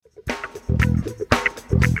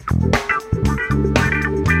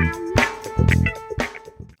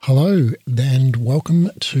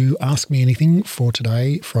to Ask Me Anything for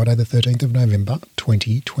today, Friday the 13th of November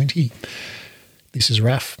 2020. This is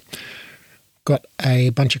Raf. Got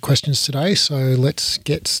a bunch of questions today, so let's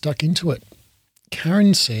get stuck into it.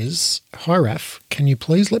 Karen says, "Hi Raf, can you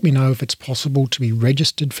please let me know if it's possible to be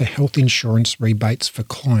registered for health insurance rebates for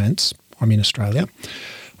clients? I'm in Australia.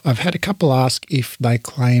 I've had a couple ask if they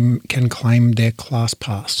can claim their class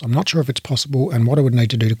pass. I'm not sure if it's possible and what I would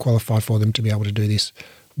need to do to qualify for them to be able to do this.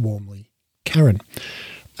 Warmly, Karen."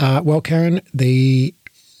 Well, Karen, the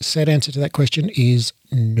sad answer to that question is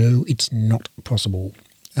no, it's not possible.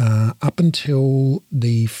 Up until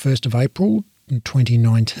the 1st of April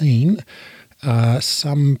 2019,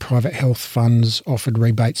 some private health funds offered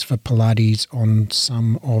rebates for Pilates on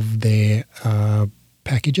some of their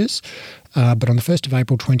packages. But on the 1st of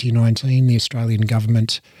April 2019, the Australian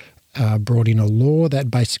government brought in a law that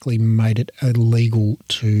basically made it illegal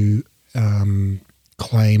to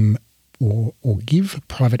claim or give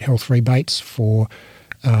private health rebates for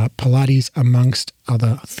Pilates amongst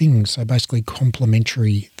other things, so basically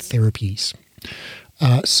complementary therapies.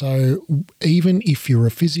 So even if you're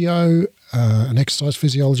a physio, an exercise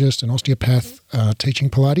physiologist, an osteopath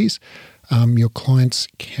teaching Pilates, your clients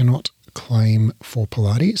cannot claim for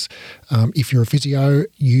Pilates. If you're a physio,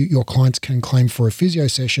 your clients can claim for a physio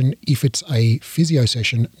session if it's a physio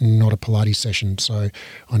session, not a Pilates session. So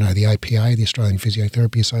I know the APA, the Australian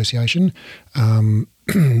Physiotherapy Association,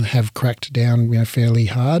 have cracked down fairly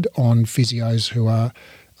hard on physios who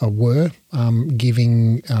were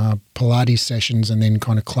giving Pilates sessions and then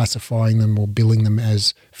kind of classifying them or billing them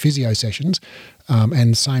as physio sessions.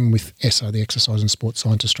 And same with ESSA, the Exercise and Sports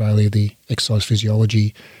Science Australia, the exercise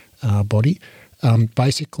physiology body.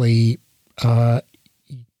 Basically,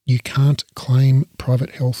 you can't claim private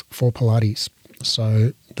health for Pilates.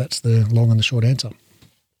 So that's the long and the short answer.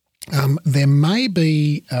 There may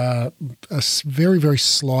be a very, very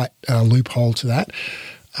slight loophole to that,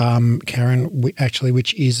 Karen,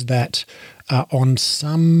 which is that on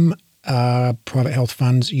some private health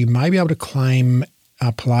funds, you may be able to claim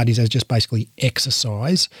Pilates as just basically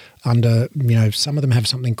exercise under, some of them have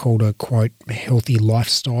something called a, quote, healthy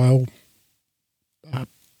lifestyle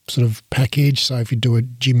sort of package. So if you do a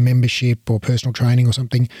gym membership or personal training or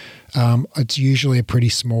something, it's usually a pretty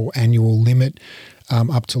small annual limit,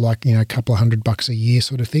 up to a couple of $100 a year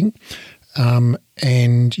sort of thing.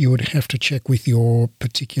 And you would have to check with your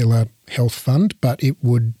particular health fund, but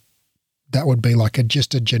that would be like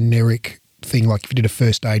just a generic thing, like if you did a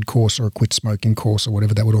first aid course or a quit smoking course or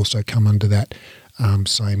whatever, that would also come under that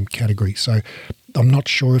same category. So I'm not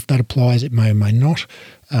sure if that applies. It may or may not,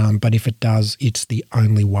 but if it does, it's the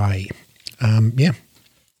only way.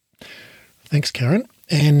 Thanks, Karen.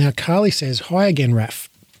 And now Carly says, "Hi again, Raf.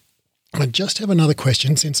 I just have another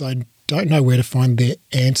question since I don't know where to find the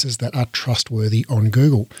answers that are trustworthy on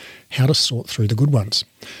Google. How to sort through the good ones.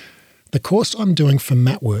 The course I'm doing for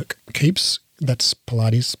mat work that's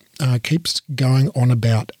Pilates, keeps going on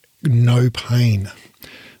about no pain,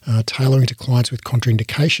 tailoring to clients with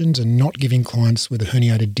contraindications and not giving clients with a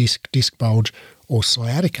herniated disc bulge or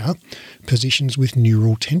sciatica positions with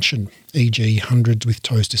neural tension, e.g. hundreds with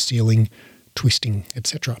toes to ceiling, twisting,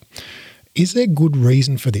 etc. Is there good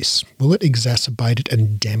reason for this? Will it exacerbate it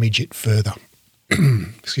and damage it further?"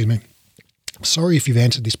 Excuse me. Sorry if you've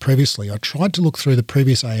answered this previously. I tried to look through the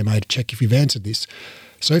previous AMA to check if you've answered this.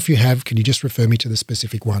 So if you have, can you just refer me to the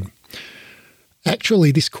specific one?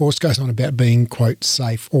 Actually, this course goes on about being, quote,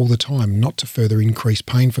 safe all the time, not to further increase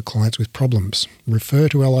pain for clients with problems. Refer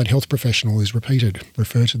to allied health professional is repeated.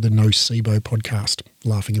 Refer to the Nocebo podcast.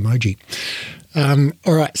 Laughing emoji.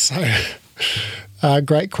 All right, so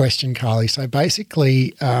great question, Carly. So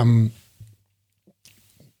basically,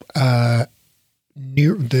 the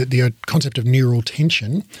concept of neural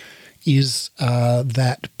tension is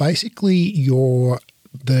that basically your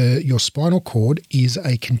spinal cord is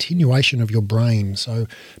a continuation of your brain. So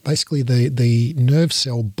basically the nerve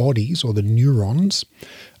cell bodies or the neurons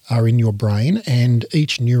are in your brain, and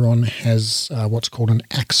each neuron has what's called an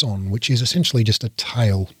axon, which is essentially just a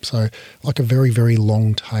tail, so like a very, very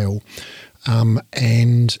long tail.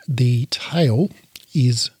 And the tail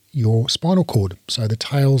is your spinal cord. So the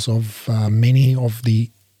tails of many of the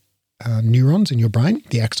neurons in your brain,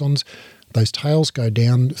 the axons, those tails go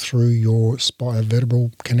down through your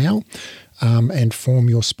vertebral canal and form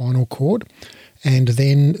your spinal cord. And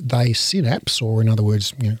then they synapse, or in other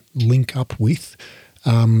words, link up with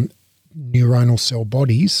neuronal cell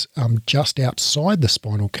bodies just outside the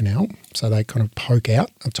spinal canal. So they kind of poke out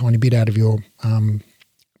a tiny bit out of your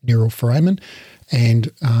neural foramen and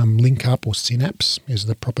link up, or synapse is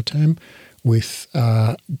the proper term, with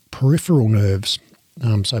peripheral nerves.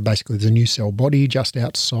 So basically there's a new cell body just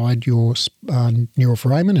outside your neural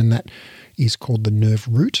foramen, and that is called the nerve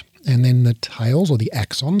root. And then the tails or the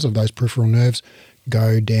axons of those peripheral nerves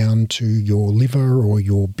go down to your liver or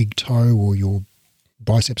your big toe or your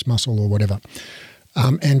biceps muscle or whatever.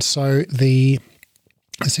 And so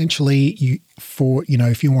essentially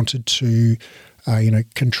if you wanted to,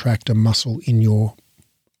 contract a muscle in your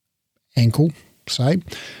ankle, say,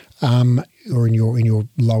 or in your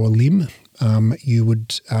lower limb, you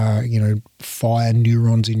would, fire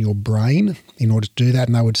neurons in your brain in order to do that,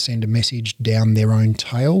 and they would send a message down their own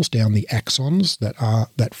tails, down the axons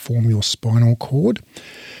that form your spinal cord,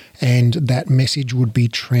 and that message would be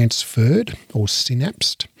transferred or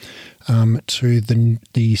synapsed to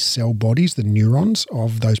the cell bodies, the neurons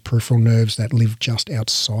of those peripheral nerves that live just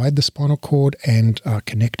outside the spinal cord and are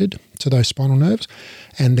connected to those spinal nerves.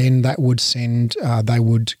 And then that would they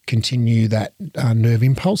would continue that nerve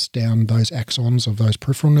impulse down those axons of those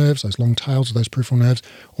peripheral nerves, those long tails of those peripheral nerves,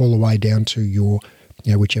 all the way down to your,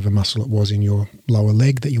 whichever muscle it was in your lower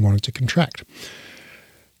leg that you wanted to contract.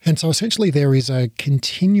 And so essentially there is a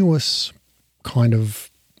continuous kind of,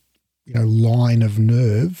 line of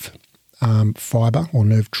nerve fibre or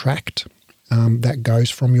nerve tract that goes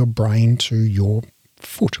from your brain to your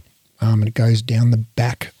foot. And it goes down the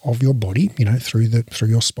back of your body, through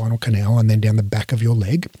your spinal canal and then down the back of your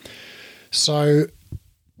leg. So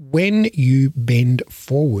when you bend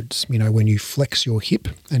forwards, when you flex your hip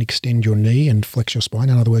and extend your knee and flex your spine,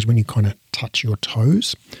 in other words, when you kind of touch your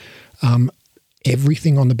toes,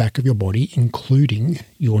 everything on the back of your body, including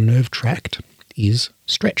your nerve tract, is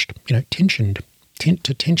stretched, tensioned.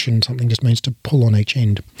 To tension something just means to pull on each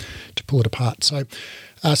end, to pull it apart. So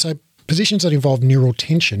positions that involve neural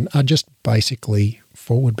tension are just basically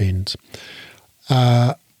forward bends.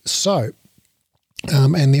 And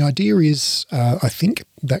the idea is, I think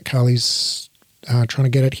that Carly's trying to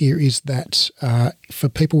get at here, is that for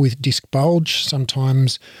people with disc bulge,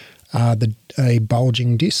 sometimes a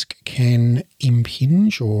bulging disc can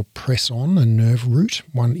impinge or press on a nerve root,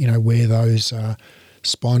 where those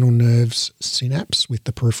spinal nerves synapse with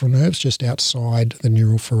the peripheral nerves just outside the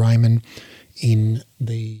neural foramen in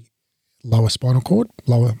the lower spinal cord,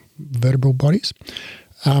 lower vertebral bodies.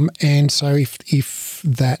 And so if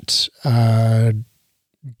that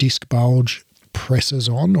disc bulge presses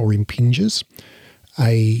on or impinges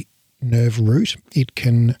a nerve root, it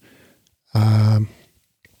can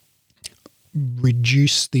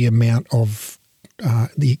reduce the amount of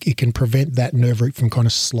it can prevent that nerve root from kind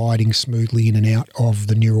of sliding smoothly in and out of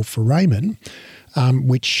the neural foramen,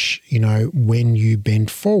 which, when you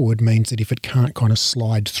bend forward means that if it can't kind of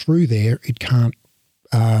slide through there, it can't,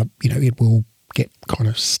 it will get kind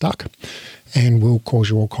of stuck and will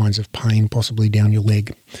cause you all kinds of pain, possibly down your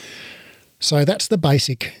leg. So that's the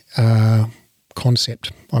basic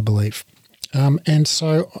concept, I believe. And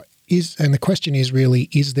the question is really,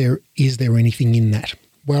 is there anything in that?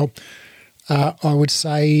 Well, I would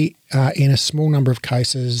say in a small number of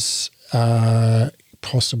cases,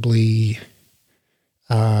 possibly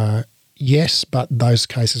yes, but those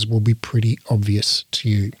cases will be pretty obvious to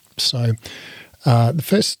you. So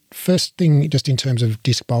the first thing, just in terms of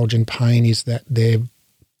disc bulge and pain, is that they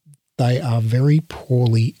are very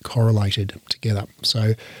poorly correlated together.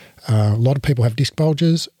 So a lot of people have disc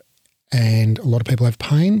bulges and a lot of people have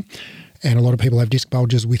pain. And a lot of people have disc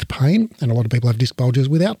bulges with pain, and a lot of people have disc bulges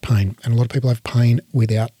without pain, and a lot of people have pain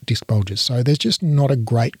without disc bulges. So there's just not a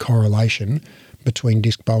great correlation between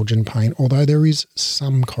disc bulge and pain, although there is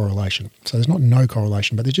some correlation. So there's not no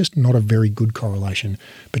correlation, but there's just not a very good correlation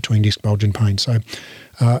between disc bulge and pain. So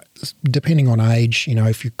depending on age,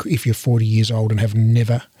 if you're 40 years old and have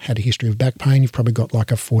never had a history of back pain, you've probably got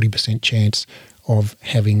like a 40% chance of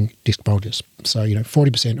having disc bulges. So,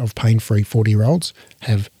 40% of pain-free 40-year-olds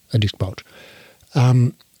have a disc bulge.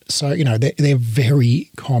 So, they're very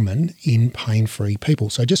common in pain-free people.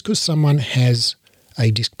 So just because someone has a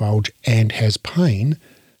disc bulge and has pain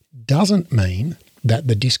doesn't mean that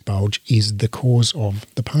the disc bulge is the cause of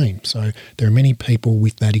the pain. So there are many people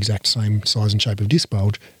with that exact same size and shape of disc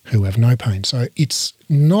bulge who have no pain. So it's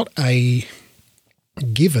not a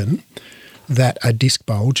given that a disc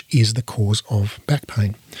bulge is the cause of back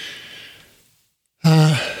pain.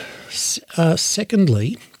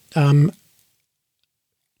 Secondly,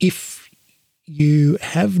 if you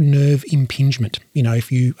have nerve impingement,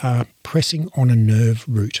 if you are pressing on a nerve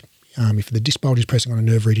root, if the disc bulge is pressing on a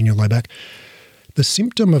nerve root in your low back, the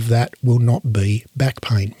symptom of that will not be back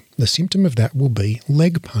pain. The symptom of that will be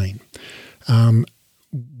leg pain.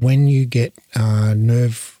 When you get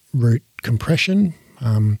nerve root compression,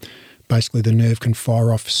 basically the nerve can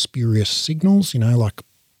fire off spurious signals, like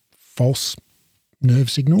false nerve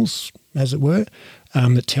signals, as it were,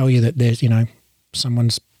 that tell you that there's,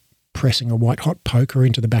 someone's pressing a white-hot poker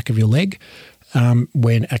into the back of your leg,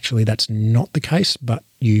 when actually that's not the case, but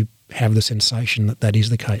you have the sensation that that is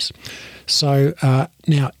the case. So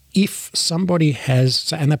now, if somebody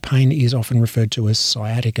has, and the pain is often referred to as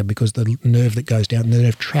sciatica because the nerve that goes down, the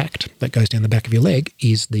nerve tract that goes down the back of your leg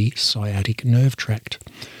is the sciatic nerve tract.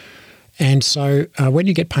 And so when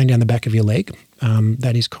you get pain down the back of your leg,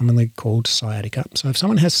 that is commonly called sciatica. So if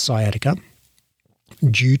someone has sciatica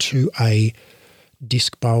due to a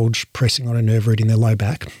disc bulge pressing on a nerve root in their low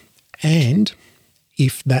back, and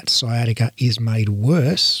if that sciatica is made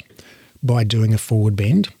worse by doing a forward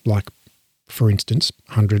bend, like for instance,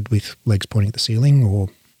 100 with legs pointing at the ceiling, or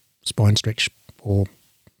spine stretch, or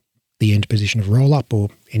the end position of roll up, or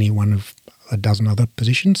any one of a dozen other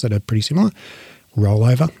positions that are pretty similar, roll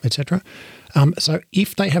over, etc. So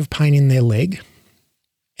if they have pain in their leg,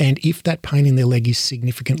 and if that pain in their leg is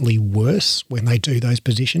significantly worse when they do those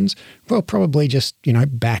positions, well, probably just,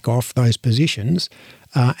 back off those positions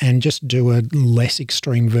and just do a less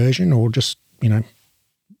extreme version, or just,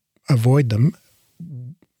 avoid them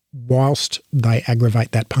whilst they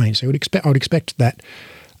aggravate that pain. So I would expect that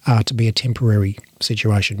to be a temporary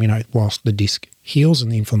situation, whilst the disc heals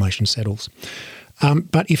and the inflammation settles.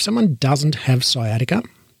 But if someone doesn't have sciatica,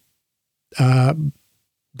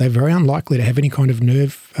 they're very unlikely to have any kind of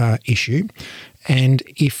nerve issue. And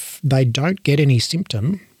if they don't get any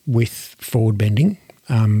symptom with forward bending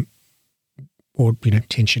or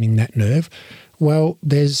tensioning that nerve, well,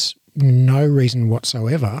 there's no reason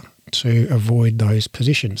whatsoever to avoid those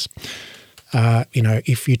positions.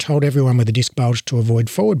 If you told everyone with a disc bulge to avoid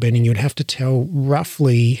forward bending, you'd have to tell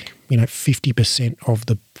roughly 50% of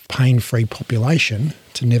the pain-free population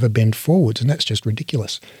to never bend forwards, and that's just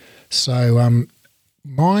ridiculous. So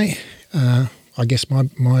my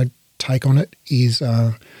take on it is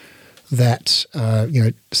that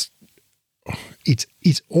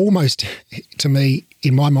it's almost, to me,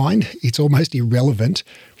 in my mind, it's almost irrelevant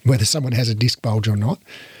whether someone has a disc bulge or not.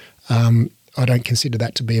 I don't consider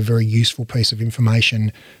that to be a very useful piece of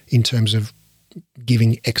information in terms of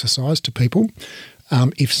giving exercise to people.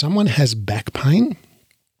 If someone has back pain,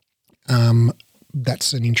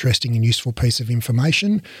 that's an interesting and useful piece of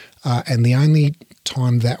information. And the only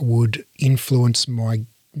time that would influence my,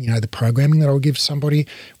 the programming that I would give somebody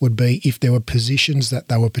would be if there were positions that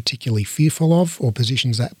they were particularly fearful of, or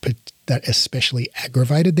positions that especially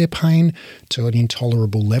aggravated their pain to an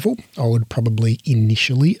intolerable level. I would probably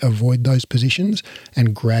initially avoid those positions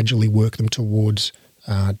and gradually work them towards,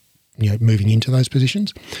 moving into those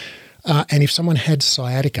positions. And if someone had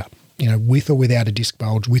sciatica, with or without a disc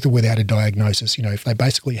bulge, with or without a diagnosis, if they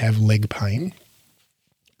basically have leg pain,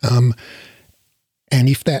 and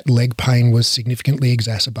if that leg pain was significantly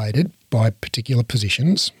exacerbated by particular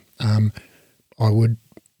positions, I would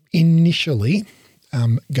initially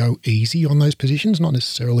go easy on those positions, not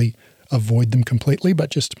necessarily avoid them completely, but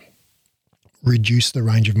just reduce the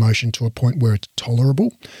range of motion to a point where it's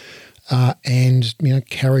tolerable, and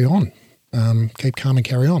carry on, keep calm and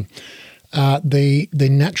carry on. The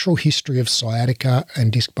natural history of sciatica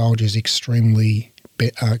and disc bulge is extremely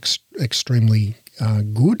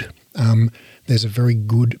good. There's a very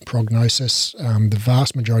good prognosis. The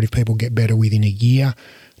vast majority of people get better within a year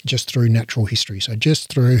just through natural history. So just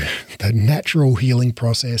through the natural healing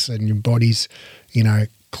process and your body's,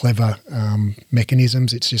 clever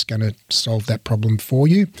mechanisms, it's just going to solve that problem for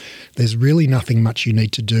you. There's really nothing much you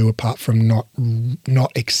need to do apart from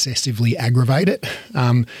not excessively aggravate it,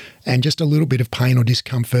 and just a little bit of pain or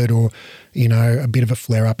discomfort, or a bit of a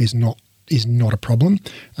flare up is not a problem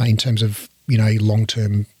in terms of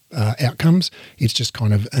long-term outcomes. It's just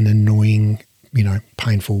kind of an annoying,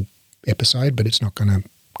 painful episode, but it's not going to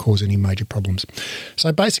cause any major problems.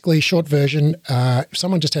 So basically, short version, if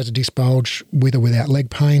someone just has a disc bulge with or without leg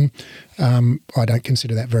pain, I don't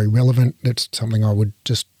consider that very relevant. That's something I would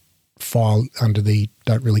just file under the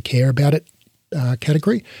don't really care about it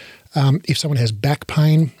category. If someone has back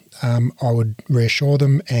pain, I would reassure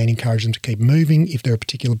them and encourage them to keep moving. If there are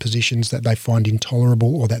particular positions that they find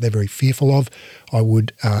intolerable or that they're very fearful of, I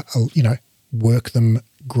would, work them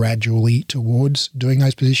gradually towards doing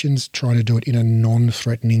those positions, trying to do it in a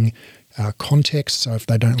non-threatening context. So if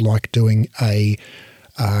they don't like doing a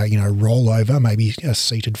rollover, maybe a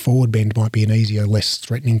seated forward bend might be an easier, less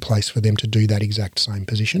threatening place for them to do that exact same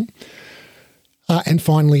position. And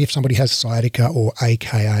finally, if somebody has sciatica or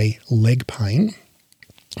AKA leg pain,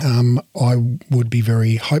 I would be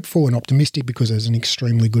very hopeful and optimistic because there's an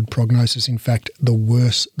extremely good prognosis. In fact, the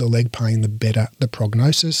worse the leg pain, the better the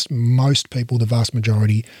prognosis. Most people, the vast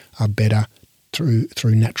majority, are better through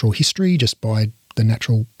natural history just by the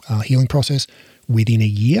natural healing process within a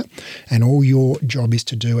year. And all your job is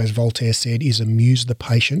to do, as Voltaire said, is amuse the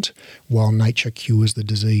patient while nature cures the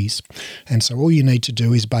disease. And so all you need to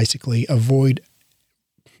do is basically avoid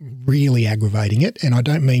really aggravating it. And I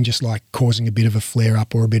don't mean just like causing a bit of a flare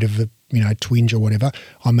up or a bit of a, twinge or whatever.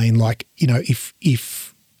 I mean, like, if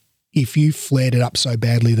you flared it up so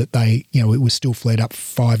badly that it was still flared up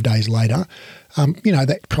 5 days later,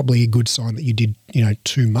 that's probably a good sign that you did,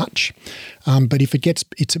 too much. But if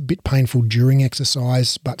it's a bit painful during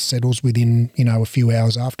exercise but settles within, a few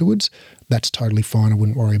hours afterwards, that's totally fine. I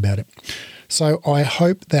wouldn't worry about it. So I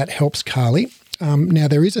hope that helps, Carly. Now,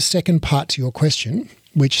 there is a second part to your question,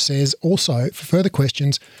 which says also, for further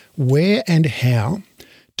questions, where and how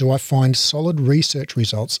do I find solid research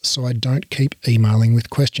results so I don't keep emailing with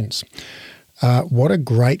questions? What a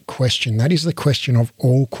great question. That is the question of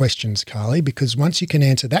all questions, Carly, because once you can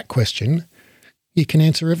answer that question, you can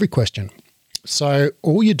answer every question. So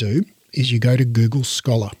all you do is you go to Google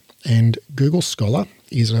Scholar, and Google Scholar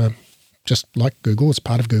is just like Google, it's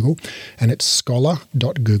part of Google, and it's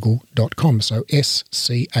scholar.google.com. So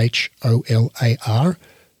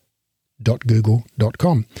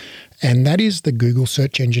scholar.google.com. And that is the Google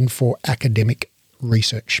search engine for academic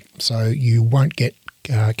research. So you won't get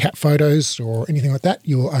cat photos or anything like that.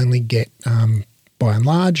 You'll only get, by and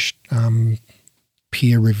large,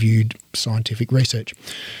 peer-reviewed scientific research.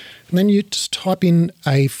 And then you just type in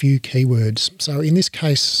a few keywords. So in this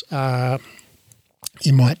case,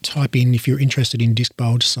 you might type in, if you're interested in disc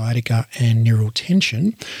bulge, sciatica, and neural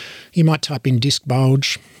tension, you might type in disc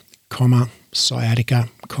bulge, sciatica,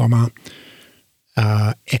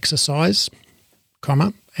 exercise,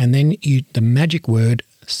 and then the magic word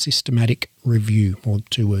systematic review, or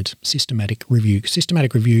 2 words, systematic review.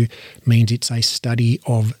 Systematic review means it's a study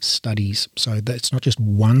of studies. So that's not just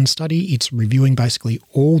one study, it's reviewing basically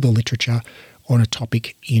all the literature on a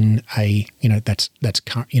topic in a,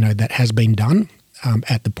 that has been done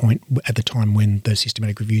at the time when the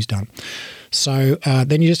systematic review is done. So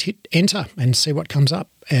then you just hit enter and see what comes up.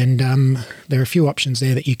 And there are a few options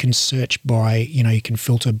there that you can search by, you can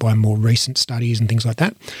filter by more recent studies and things like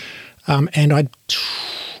that. And I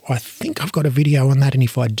think I've got a video on that, and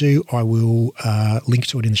if I do, I will link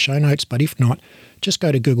to it in the show notes. But if not, just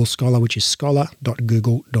go to Google Scholar, which is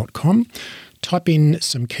scholar.google.com, type in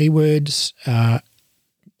some keywords,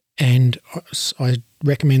 and I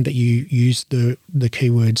recommend that you use the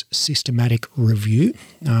keywords systematic review,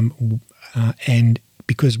 and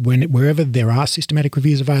because wherever there are systematic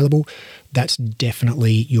reviews available, that's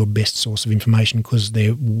definitely your best source of information because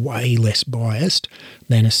they're way less biased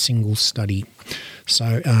than a single study.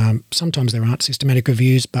 So sometimes there aren't systematic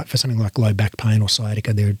reviews, but for something like low back pain or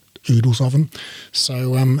sciatica, there are oodles of them.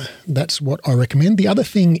 So that's what I recommend. The other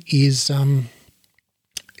thing is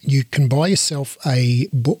you can buy yourself a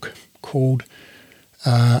book called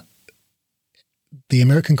the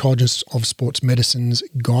American College of Sports Medicine's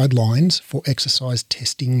Guidelines for Exercise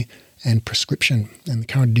Testing and Prescription. And the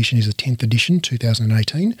current edition is the 10th edition,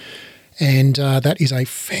 2018. And that is a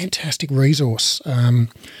fantastic resource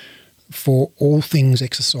for all things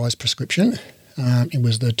exercise prescription. It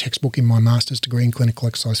was the textbook in my master's degree in clinical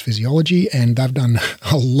exercise physiology, and they've done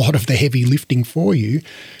a lot of the heavy lifting for you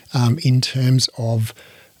in terms of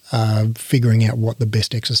figuring out what the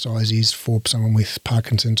best exercise is for someone with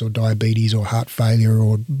Parkinson's or diabetes or heart failure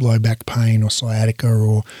or low back pain or sciatica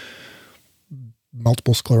or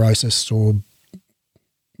multiple sclerosis or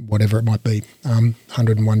whatever it might be,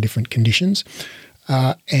 101 different conditions.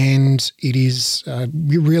 And it is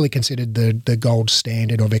really considered the gold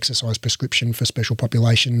standard of exercise prescription for special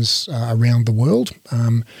populations around the world.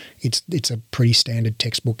 It's a pretty standard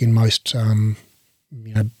textbook in most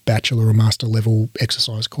bachelor or master level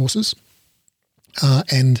exercise courses.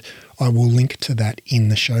 And I will link to that in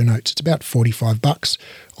the show notes. It's about $45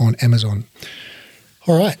 on Amazon.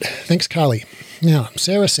 All right. Thanks, Carly. Now,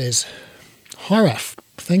 Sarah says, "Hi, Raf.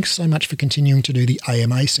 Thanks so much for continuing to do the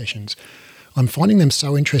AMA sessions. I'm finding them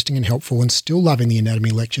so interesting and helpful and still loving the anatomy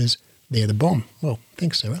lectures. They're the bomb." Well,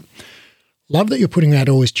 thanks, Sarah. "Love that you're putting out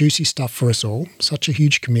all this juicy stuff for us all. Such a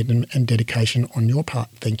huge commitment and dedication on your part.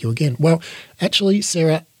 Thank you again." Well, actually,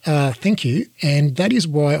 Sarah, thank you. And that is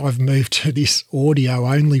why I've moved to this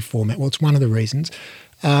audio-only format. Well, it's one of the reasons.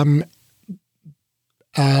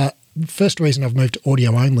 First reason I've moved to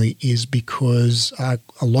audio-only is because a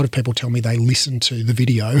lot of people tell me they listen to the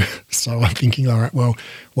video. So I'm thinking, all right, well,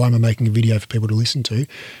 why am I making a video for people to listen to?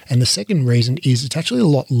 And the second reason is it's actually a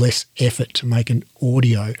lot less effort to make an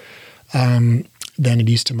audio than it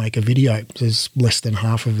is to make a video. There's less than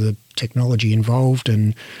half of the technology involved,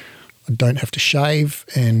 and I don't have to shave,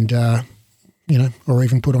 and or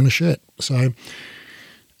even put on a shirt. So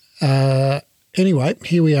anyway,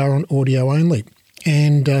 here we are on audio only.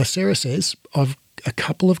 And Sarah says, I've a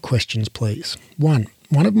couple of questions, please. One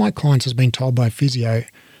of my clients has been told by a physio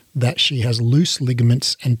that she has loose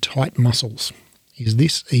ligaments and tight muscles. Is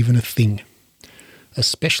this even a thing?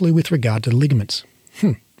 Especially with regard to the ligaments.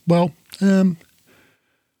 Well, I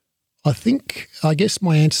guess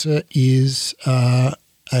my answer is a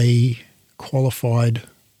qualified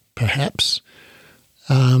perhaps.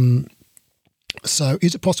 So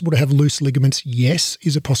is it possible to have loose ligaments? Yes.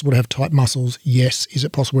 Is it possible to have tight muscles? Yes. Is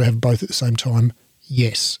it possible to have both at the same time?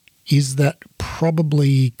 Yes. Is that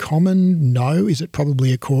probably common? No. Is it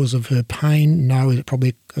probably a cause of her pain? No. Is it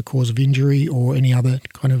probably a cause of injury or any other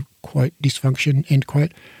kind of, quote, dysfunction, end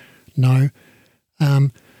quote? No.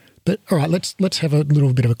 But all right, let's have a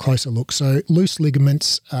little bit of a closer look. So loose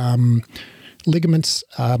ligaments, ligaments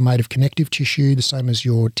are made of connective tissue, the same as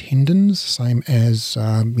your tendons, same as,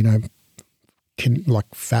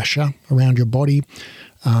 like fascia around your body.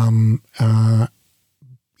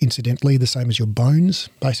 Incidentally, the same as your bones,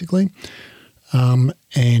 basically,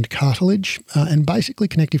 and cartilage. And basically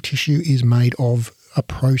connective tissue is made of a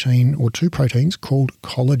protein or two proteins called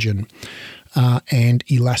collagen and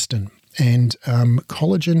elastin. And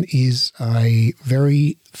collagen is a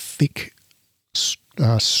very thick,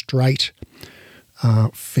 straight,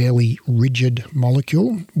 fairly rigid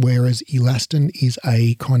molecule, whereas elastin is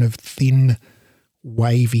a kind of thin,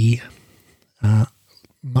 wavy,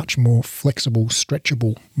 much more flexible,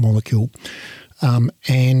 stretchable molecule.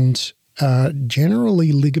 And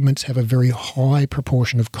generally ligaments have a very high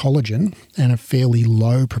proportion of collagen and a fairly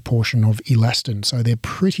low proportion of elastin. So they're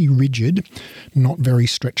pretty rigid, not very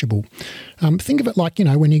stretchable. Think of it like,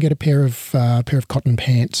 when you get a pair of cotton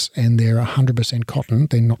pants and they're 100% cotton,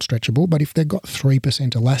 they're not stretchable. But if they've got 3%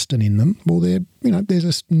 elastin in them, well, there's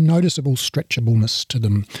a noticeable stretchableness to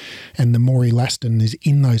them. And the more elastin is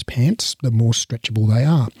in those pants, the more stretchable they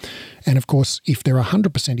are. And of course, if they're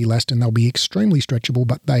 100% elastin, they'll be extremely stretchable,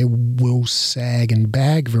 but they will sag and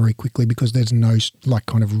bag very quickly because there's no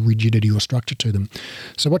kind of rigidity or structure to them.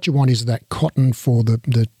 So what you want is that cotton for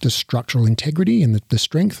the structural integrity and the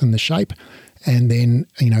strength and the shape, and then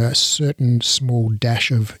a certain small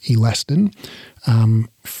dash of elastin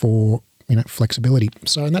for flexibility.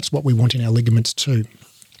 So and that's what we want in our ligaments too.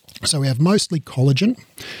 So we have mostly collagen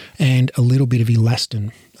and a little bit of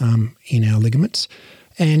elastin in our ligaments,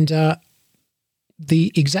 and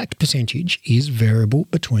the exact percentage is variable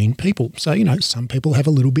between people. So, some people have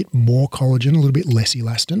a little bit more collagen, a little bit less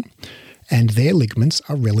elastin, and their ligaments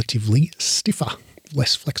are relatively stiffer,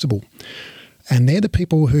 less flexible. And they're the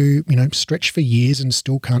people who, stretch for years and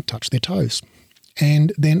still can't touch their toes.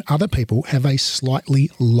 And then other people have a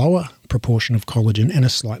slightly lower proportion of collagen and a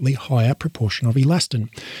slightly higher proportion of elastin.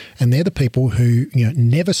 And they're the people who,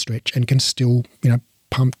 never stretch and can still,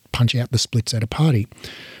 punch out the splits at a party.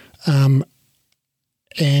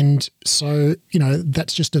 And so,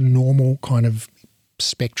 that's just a normal kind of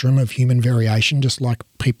spectrum of human variation, just like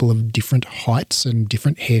people of different heights and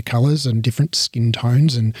different hair colours and different skin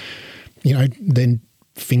tones and, then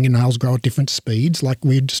fingernails grow at different speeds. Like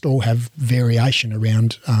we just all have variation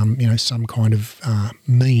around, some kind of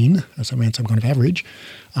mean, around some kind of average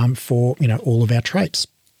for, all of our traits.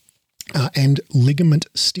 And ligament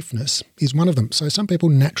stiffness is one of them. So some people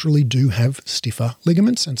naturally do have stiffer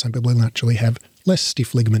ligaments and some people naturally have less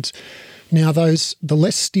stiff ligaments. Now the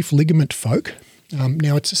less stiff ligament folk,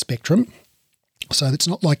 now it's a spectrum. So it's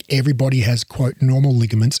not like everybody has, quote, normal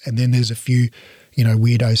ligaments and then there's a few,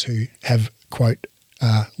 weirdos who have, quote,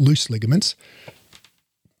 loose ligaments.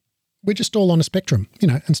 We're just all on a spectrum,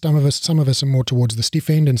 and some of us are more towards the stiff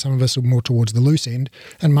end and some of us are more towards the loose end,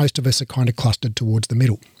 and most of us are kind of clustered towards the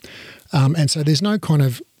middle. And so there's no kind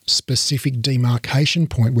of specific demarcation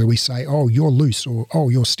point where we say, oh, you're loose or, oh,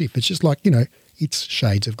 you're stiff. It's just like, it's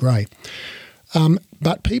shades of grey.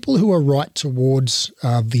 But people who are right towards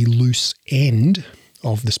the loose end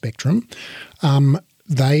of the spectrum,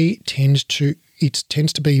 it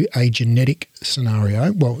tends to be a genetic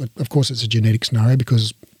scenario. Well, of course it's a genetic scenario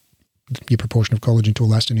because your proportion of collagen to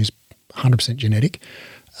elastin is 100% genetic.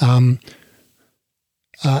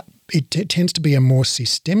 It tends to be a more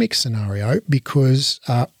systemic scenario because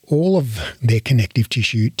all of their connective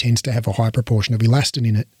tissue tends to have a higher proportion of elastin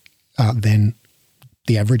in it than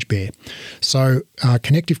the average bear. So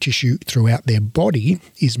connective tissue throughout their body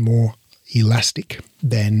is more elastic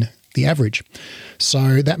than the average.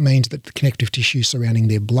 So that means that the connective tissue surrounding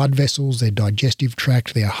their blood vessels, their digestive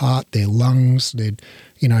tract, their heart, their lungs,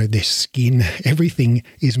 their skin, everything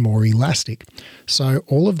is more elastic. So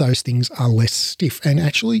all of those things are less stiff. And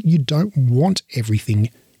actually you don't want everything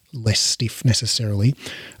less stiff necessarily.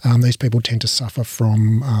 These people tend to suffer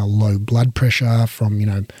from low blood pressure,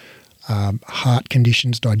 from heart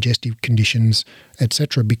conditions, digestive conditions,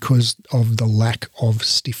 etc., because of the lack of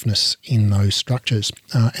stiffness in those structures.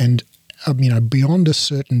 And beyond a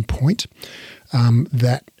certain point,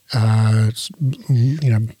 that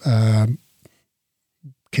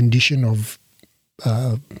condition of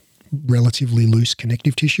relatively loose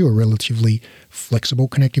connective tissue or relatively flexible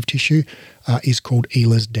connective tissue is called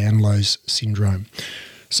Ehlers-Danlos syndrome.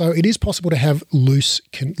 So it is possible to have loose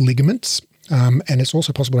ligaments, and it's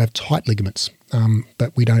also possible to have tight ligaments,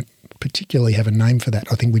 but we don't particularly have a name for that.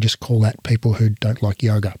 I think we just call that people who don't like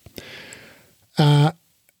yoga.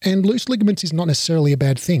 And loose ligaments is not necessarily a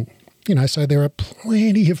bad thing. So there are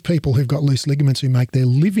plenty of people who've got loose ligaments who make their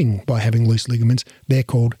living by having loose ligaments. They're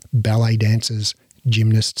called ballet dancers,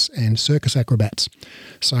 gymnasts, and circus acrobats.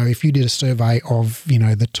 So if you did a survey of,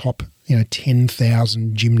 the top,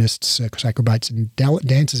 10,000 gymnasts, circus acrobats, and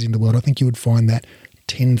dancers in the world, I think you would find that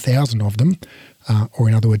 10,000 of them, or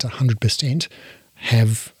in other words, 100%,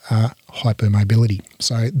 have hypermobility.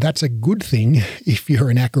 So that's a good thing if you're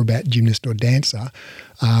an acrobat, gymnast, or dancer.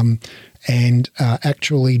 And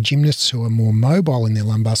actually, gymnasts who are more mobile in their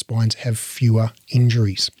lumbar spines have fewer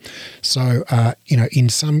injuries. So, in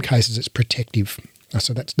some cases, it's protective.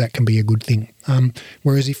 So that can be a good thing.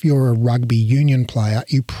 Whereas if you're a rugby union player,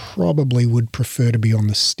 you probably would prefer to be on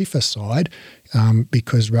the stiffer side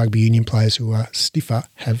because rugby union players who are stiffer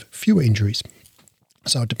have fewer injuries.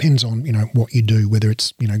 So it depends on, what you do, whether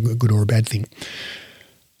it's, a good or a bad thing.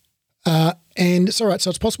 And it's all right, so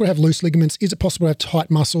it's possible to have loose ligaments. Is it possible to have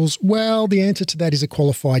tight muscles? Well, the answer to that is a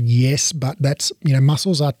qualified yes, but that's,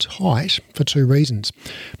 muscles are tight for two reasons.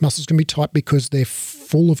 Muscles can be tight because they're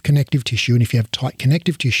full of connective tissue, and if you have tight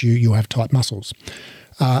connective tissue, you'll have tight muscles.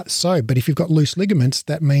 But if you've got loose ligaments,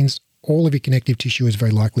 that means all of your connective tissue is very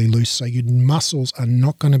likely loose, so your muscles are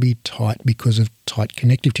not going to be tight because of tight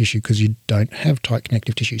connective tissue, because you don't have tight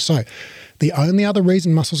connective tissue. So the only other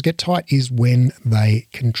reason muscles get tight is when they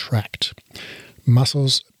contract.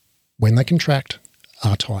 Muscles, when they contract,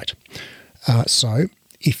 are tight. So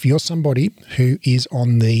if you're somebody who is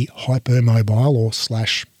on the hypermobile or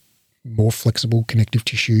 / more flexible connective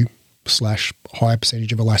tissue / higher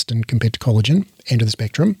percentage of elastin compared to collagen end of the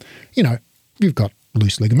spectrum, you've got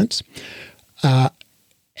loose ligaments,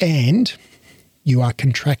 and you are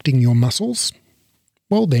contracting your muscles,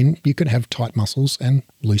 well, then you could have tight muscles and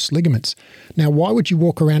loose ligaments. Now, why would you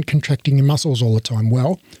walk around contracting your muscles all the time?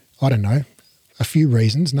 Well, I don't know, a few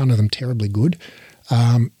reasons, none of them terribly good.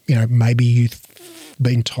 Maybe you've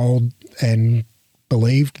been told and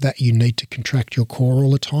believed that you need to contract your core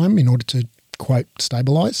all the time in order to, quote,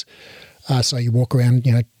 stabilize. So you walk around,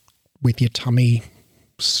 with your tummy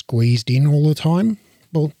squeezed in all the time.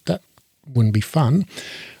 Well, that wouldn't be fun.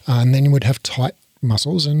 And then you would have tight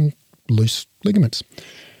muscles and loose ligaments.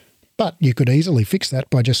 But you could easily fix that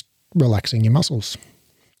by just relaxing your muscles.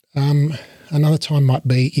 Another time might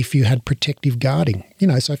be if you had protective guarding.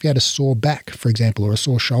 So if you had a sore back, for example, or a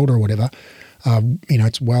sore shoulder or whatever,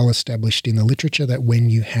 it's well established in the literature that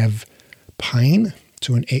when you have pain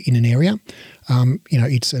in an area,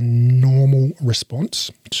 it's a normal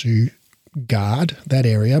response to guard that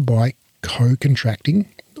area by co-contracting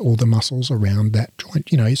all the muscles around that joint,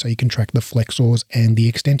 so you contract the flexors and the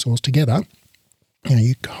extensors together,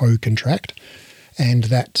 you co-contract, and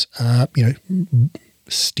that,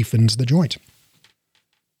 stiffens the joint.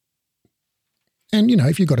 And,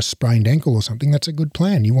 if you've got a sprained ankle or something, that's a good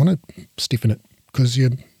plan. You want to stiffen it because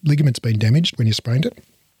your ligament's been damaged when you sprained it.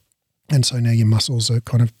 And so now your muscles are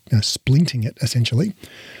kind of splinting it, essentially.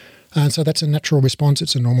 And so that's a natural response.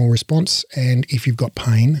 It's a normal response. And if you've got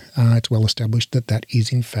pain, it's well established that that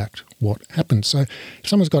is, in fact, what happens. So if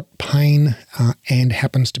someone's got pain and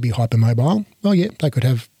happens to be hypermobile, well, yeah, they could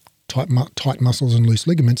have tight muscles and loose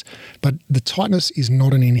ligaments. But the tightness is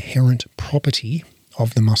not an inherent property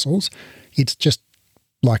of the muscles. It's just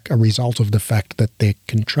like a result of the fact that they're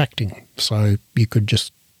contracting. So you could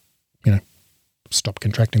just, stop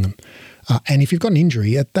contracting them. And if you've got an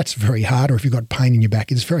injury, that's very hard, or if you've got pain in your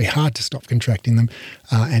back, it's very hard to stop contracting them.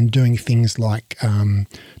 And doing things like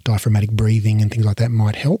diaphragmatic breathing and things like that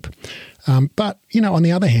might help. But, on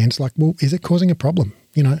the other hand, it's like, well, is it causing a problem?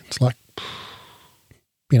 It's like,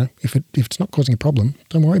 if it's not causing a problem,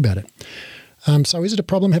 don't worry about it. So is it a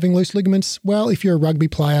problem having loose ligaments? Well, if you're a rugby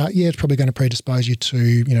player, yeah, it's probably going to predispose you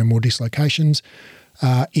to, more dislocations.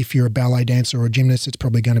 If you're a ballet dancer or a gymnast, it's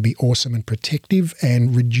probably going to be awesome and protective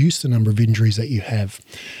and reduce the number of injuries that you have.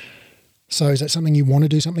 So is that something you want to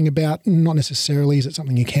do something about? Not necessarily. Is it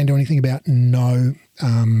something you can do anything about? No.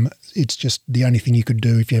 It's just the only thing you could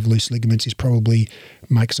do if you have loose ligaments is probably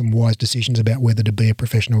make some wise decisions about whether to be a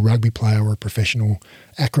professional rugby player or a professional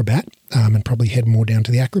acrobat, and probably head more down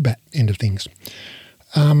to the acrobat end of things.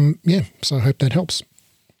 So I hope that helps.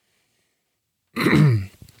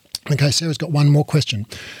 Okay, Sarah's got one more question.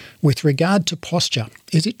 With regard to posture,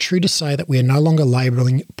 is it true to say that we are no longer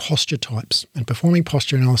labelling posture types and performing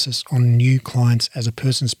posture analysis on new clients as a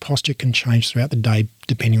person's posture can change throughout the day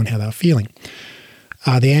depending on how they're feeling?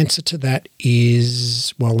 The answer to that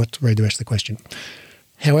is, well, let's read the rest of the question.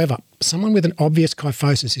 However, someone with an obvious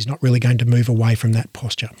kyphosis is not really going to move away from that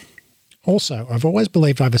posture. Also, I've always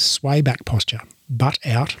believed I have a sway back posture, butt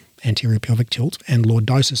out, anterior pelvic tilt, and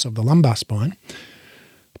lordosis of the lumbar spine.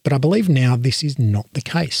 But I believe now this is not the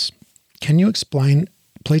case. Can you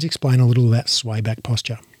please explain a little about sway back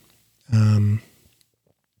posture? All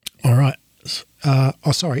right.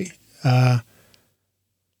 Sorry. Yeah,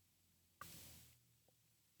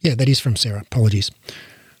 that is from Sarah. Apologies.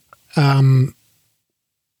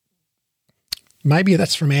 Maybe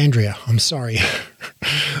that's from Andrea. I'm sorry.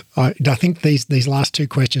 I think these last two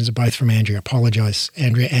questions are both from Andrea. Apologise,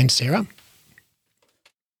 Andrea and Sarah.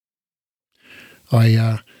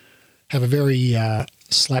 I have a very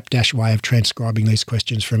slapdash way of transcribing these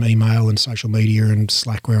questions from email and social media and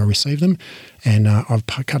Slack where I receive them, and I've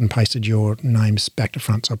cut and pasted your names back to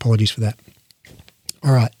front, so apologies for that.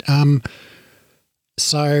 All right.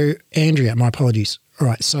 So, Andrea, my apologies. All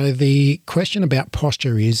right, so the question about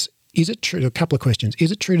posture is it true, a couple of questions.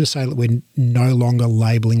 Is it true to say that we're no longer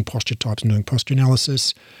labelling posture types and doing posture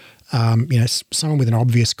analysis? Someone with an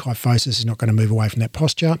obvious kyphosis is not going to move away from that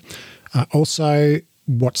posture. Also,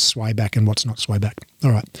 what's sway back and what's not sway back?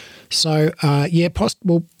 All right. So,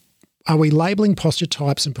 are we labelling posture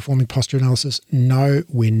types and performing posture analysis? No,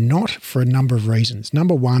 we're not, for a number of reasons.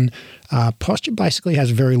 Number one, posture basically has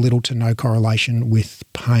very little to no correlation with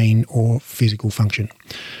pain or physical function.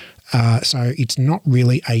 So it's not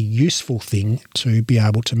really a useful thing to be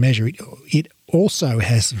able to measure it. It also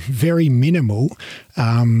has very minimal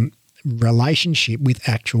relationship with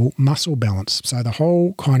actual muscle balance. So the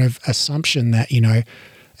whole kind of assumption that, an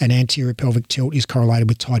anterior pelvic tilt is correlated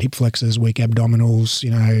with tight hip flexors, weak abdominals,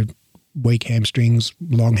 weak hamstrings,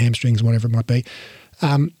 long hamstrings, whatever it might be,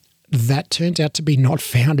 that turns out to be not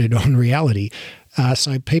founded on reality.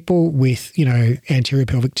 So people with, anterior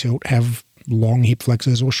pelvic tilt have long hip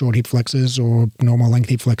flexors or short hip flexors or normal length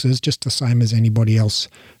hip flexors, just the same as anybody else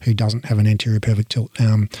who doesn't have an anterior pelvic tilt.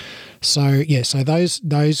 So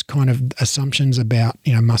those kind of assumptions about,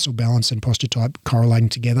 muscle balance and posture type correlating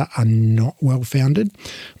together are not well founded.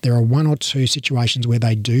 There are one or two situations where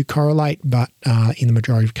they do correlate, but in the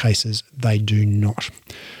majority of cases, they do not.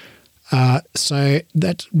 So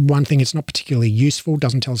that's one thing. It's not particularly useful.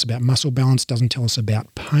 Doesn't tell us about muscle balance. Doesn't tell us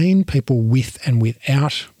about pain. People with and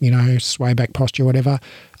without, sway back posture, whatever,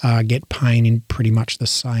 get pain in pretty much the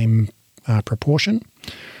same proportion.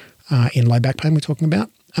 In low back pain, we're talking about.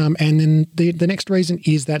 And then the next reason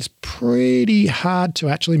is that it's pretty hard to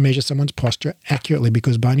actually measure someone's posture accurately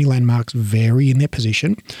because bony landmarks vary in their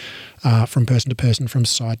position from person to person, from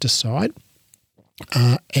side to side.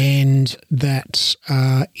 And that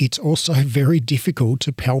it's also very difficult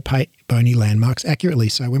to palpate bony landmarks accurately.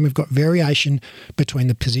 So when we've got variation between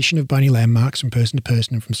the position of bony landmarks from person to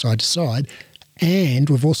person and from side to side, and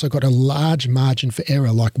we've also got a large margin for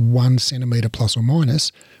error, like 1 centimetre plus or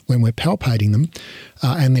minus when we're palpating them,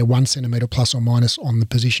 and they're 1 centimetre plus or minus on the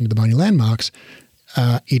position of the bony landmarks,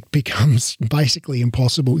 it becomes basically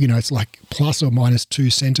impossible. It's like plus or minus 2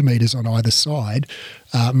 centimetres on either side,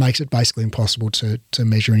 makes it basically impossible to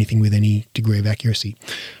measure anything with any degree of accuracy.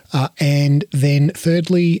 And then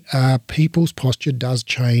thirdly, people's posture does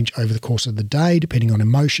change over the course of the day, depending on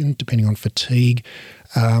emotion, depending on fatigue,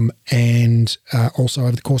 and also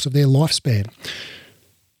over the course of their lifespan.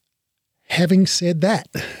 Having said that,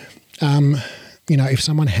 if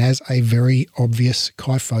someone has a very obvious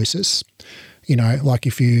kyphosis, like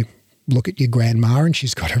if you look at your grandma and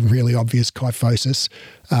she's got a really obvious kyphosis,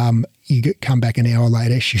 come back an hour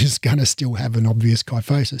later, she's going to still have an obvious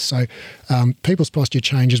kyphosis. So people's posture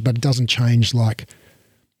changes, but it doesn't change like,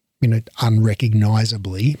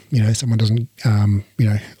 unrecognisably. Someone doesn't,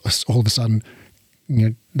 all of a sudden,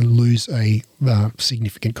 lose a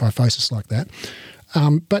significant kyphosis like that.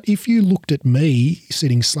 But if you looked at me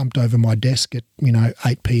sitting slumped over my desk at,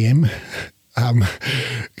 8 p.m.,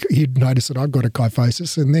 you'd notice that I've got a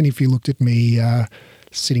kyphosis. And then if you looked at me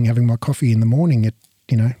sitting having my coffee in the morning at,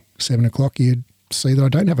 7 o'clock, you'd see that I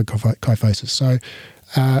don't have a kyphosis. So,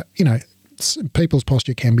 people's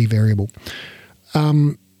posture can be variable.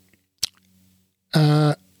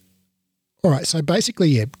 All right, so basically,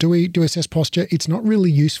 yeah, do we assess posture? It's not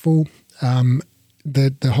really useful.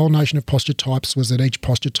 The whole notion of posture types was that each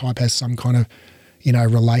posture type has some kind of,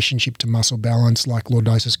 relationship to muscle balance, like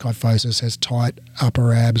lordosis kyphosis has tight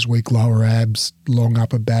upper abs, weak lower abs, long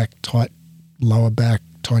upper back, tight lower back,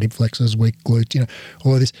 tight hip flexors, weak glutes,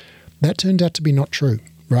 all of this. That turned out to be not true,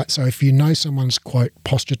 right? So if you know someone's, quote,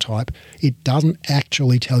 posture type, it doesn't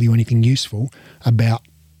actually tell you anything useful about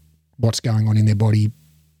what's going on in their body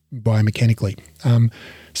biomechanically.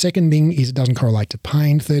 Second thing is it doesn't correlate to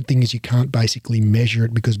pain. Third thing is you can't basically measure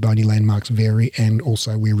it because bony landmarks vary, and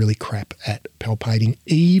also we're really crap at palpating.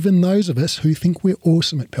 Even those of us who think we're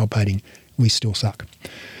awesome at palpating, we still suck.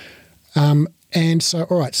 And so,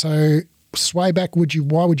 all right, so sway back,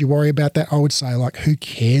 why would you worry about that? I would say, who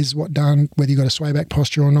cares whether you got a sway back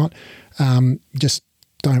posture or not? Just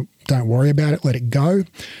don't worry about it, let it go.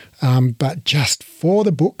 But just for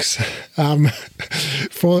the books,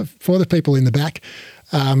 for the people in the back,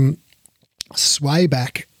 sway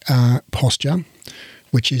back posture,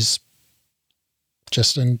 which is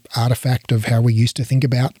just an artifact of how we used to think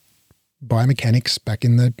about biomechanics back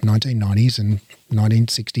in the 1990s and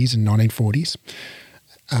 1960s and 1940s,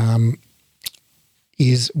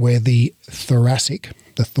 is where the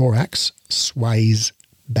thorax sways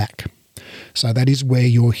back. So that is where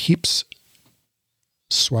your hips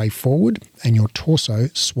sway forward and your torso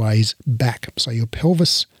sways back. So your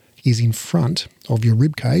pelvis is in front of your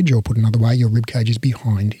rib cage, or put another way, your rib cage is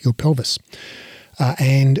behind your pelvis.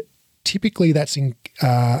 And typically that's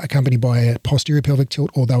accompanied by a posterior pelvic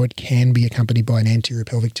tilt, although it can be accompanied by an anterior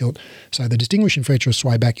pelvic tilt. So the distinguishing feature of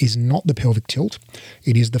sway back is not the pelvic tilt.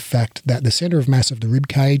 It is the fact that the centre of mass of the rib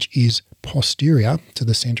cage is posterior to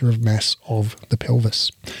the centre of mass of the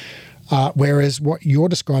pelvis. Whereas what you're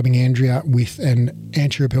describing, Andrea, with an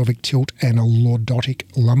anterior pelvic tilt and a lordotic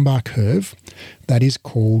lumbar curve, that is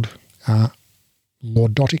called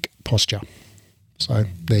lordotic posture. So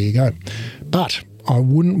there you go. But I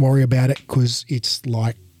wouldn't worry about it because it's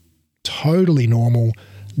totally normal,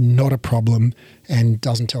 not a problem, and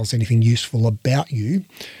doesn't tell us anything useful about you.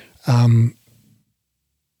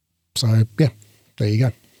 So yeah, there you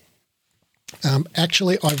go.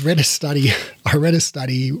 Actually, I read a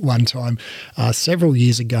study one time several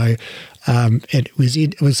years ago.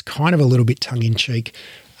 It was kind of a little bit tongue in cheek,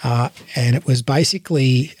 and it was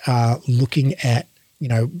basically looking at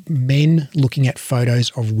men looking at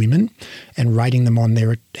photos of women and rating them on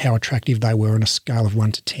how attractive they were on a scale of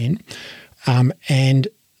 1 to 10, and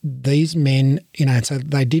these men, so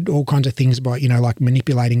they did all kinds of things by,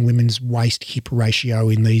 manipulating women's waist-hip ratio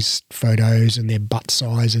in these photos, and their butt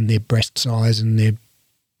size and their breast size and their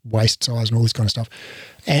waist size and all this kind of stuff.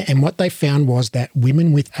 And what they found was that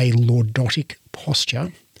women with a lordotic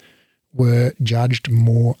posture were judged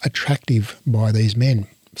more attractive by these men.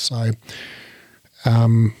 So,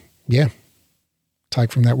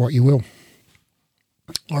 take from that what you will.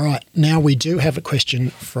 All right, now we do have a question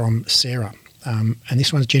from Sarah. And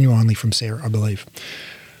this one's genuinely from Sarah, I believe.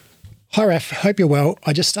 Hi, Raf. Hope you're well.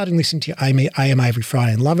 I just started listening to your AMA every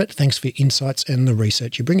Friday and love it. Thanks for your insights and the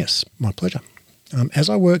research you bring us. My pleasure.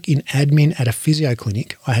 As I work in admin at a physio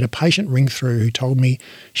clinic, I had a patient ring through who told me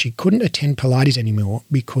she couldn't attend Pilates anymore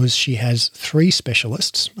because she has 3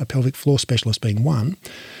 specialists, a pelvic floor specialist being one,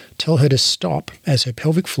 tell her to stop as her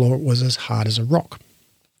pelvic floor was as hard as a rock.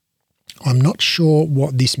 I'm not sure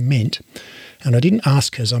what this meant, and I didn't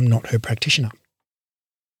ask as I'm not her practitioner.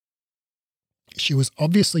 She was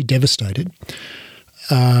obviously devastated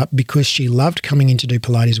because she loved coming in to do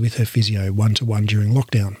Pilates with her physio one-to-one during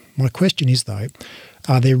lockdown. My question is, though,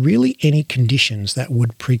 are there really any conditions that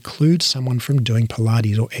would preclude someone from doing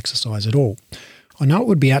Pilates or exercise at all? I know it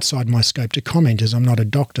would be outside my scope to comment as I'm not a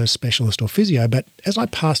doctor, specialist or physio, but as I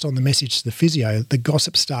passed on the message to the physio, the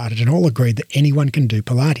gossip started and all agreed that anyone can do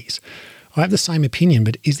Pilates. I have the same opinion,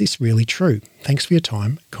 but is this really true? Thanks for your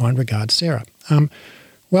time. Kind regards, Sarah.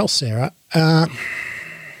 Well, Sarah, I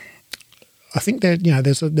think that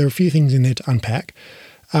there are a few things in there to unpack.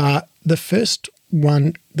 The first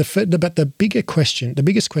one, but the biggest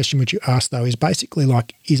question which you asked though is basically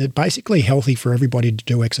is it basically healthy for everybody to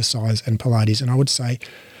do exercise and Pilates? And I would say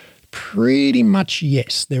pretty much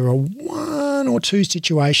yes. There are 1 or 2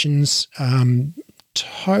 situations,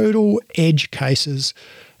 total edge cases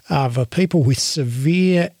for people with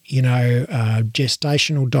severe,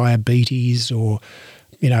 gestational diabetes or,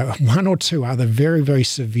 1 or 2 other very, very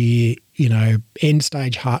severe,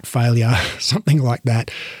 end-stage heart failure, something like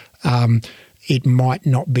that. It might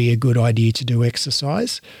not be a good idea to do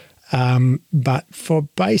exercise. But for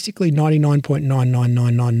basically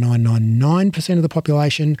 99.9999999% of the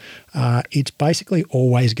population, it's basically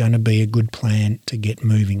always going to be a good plan to get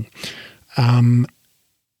moving.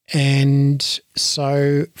 And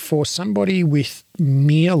so for somebody with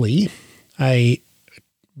merely a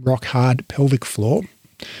rock-hard pelvic floor,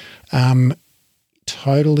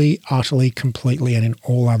 totally, utterly, completely, and in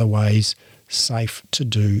all other ways safe to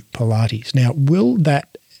do Pilates. Now, will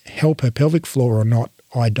that help her pelvic floor or not?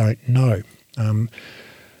 I don't know.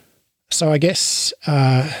 So I guess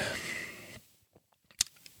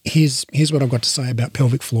here's what I've got to say about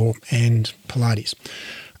pelvic floor and Pilates.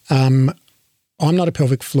 I'm not a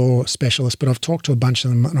pelvic floor specialist, but I've talked to a bunch of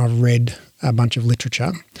them and I've read a bunch of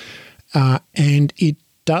literature. And it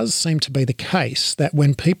does seem to be the case that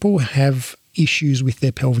when people have issues with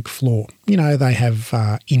their pelvic floor, they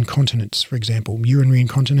have incontinence, for example, urinary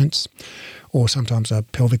incontinence, or sometimes a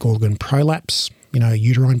pelvic organ prolapse,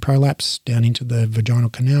 uterine prolapse down into the vaginal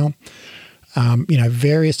canal,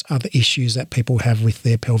 various other issues that people have with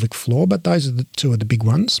their pelvic floor, but those are the two of the big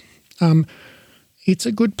ones. It's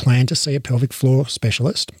a good plan to see a pelvic floor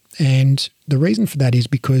specialist. And the reason for that is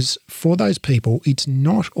because for those people, it's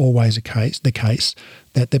not always the case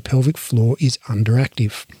that the pelvic floor is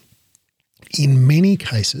underactive. In many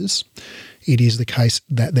cases, it is the case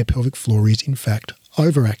that their pelvic floor is in fact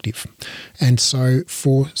overactive. And so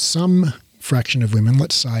for some fraction of women,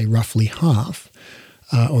 let's say roughly half,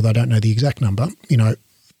 although I don't know the exact number,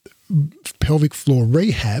 pelvic floor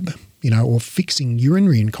rehab, or fixing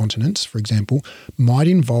urinary incontinence, for example, might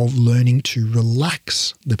involve learning to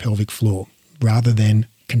relax the pelvic floor rather than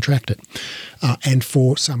contract it. And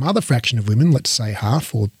for some other fraction of women, let's say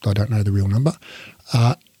half, or I don't know the real number,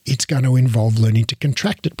 it's going to involve learning to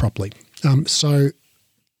contract it properly. So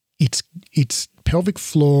it's pelvic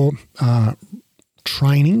floor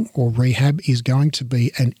training or rehab is going to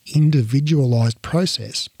be an individualized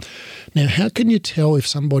process. Now, how can you tell if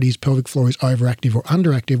somebody's pelvic floor is overactive or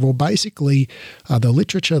underactive? Well, basically, the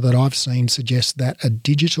literature that I've seen suggests that a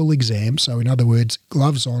digital exam, so in other words,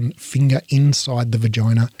 gloves on, finger inside the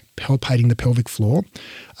vagina, palpating the pelvic floor,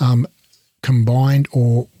 combined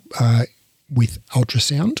or with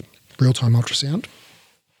ultrasound, real-time ultrasound,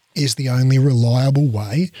 is the only reliable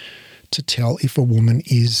way to tell if a woman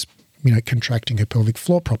is contracting her pelvic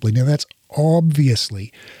floor properly. Now, that's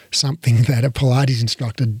obviously something that a Pilates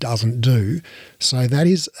instructor doesn't do. So that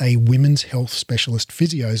is a women's health specialist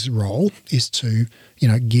physio's role, is to,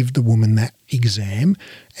 give the woman that exam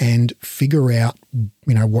and figure out,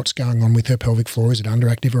 what's going on with her pelvic floor. Is it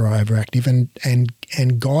underactive or overactive?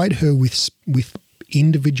 And guide her with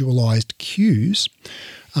individualized cues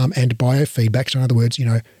and biofeedback. So in other words,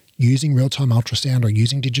 using real-time ultrasound or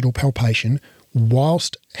using digital palpation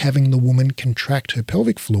whilst having the woman contract her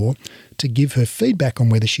pelvic floor to give her feedback on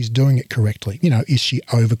whether she's doing it correctly. Is she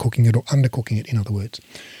overcooking it or undercooking it, in other words?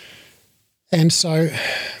 And so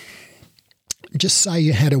just say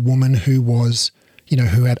you had a woman who was,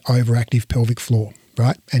 who had overactive pelvic floor,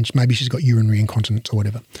 right? And maybe she's got urinary incontinence or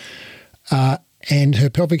whatever. And her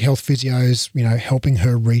pelvic health physio's, helping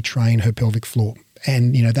her retrain her pelvic floor.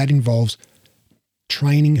 And, that involves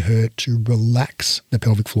training her to relax the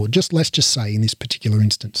pelvic floor. Let's just say in this particular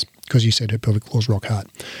instance, because you said her pelvic floor is rock hard.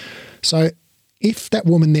 So if that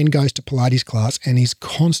woman then goes to Pilates class and is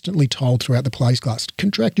constantly told throughout the Pilates class,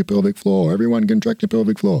 contract your pelvic floor, everyone contract your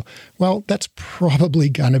pelvic floor, well, that's probably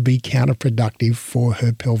going to be counterproductive for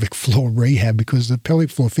her pelvic floor rehab, because the pelvic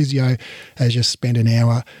floor physio has just spent an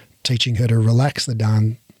hour teaching her to relax the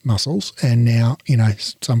darn muscles. And now,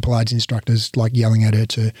 some Pilates instructors like yelling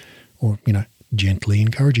at her or gently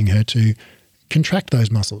encouraging her to contract those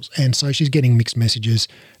muscles. And so she's getting mixed messages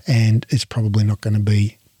and it's probably not going to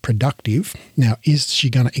be productive. Now, is she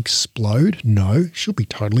going to explode? No, she'll be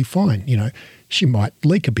totally fine. She might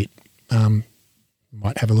leak a bit,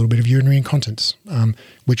 might have a little bit of urinary incontinence,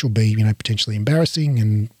 which will be, potentially embarrassing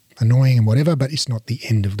and annoying and whatever, but it's not the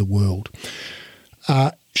end of the world.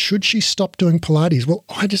 Should she stop doing Pilates? Well,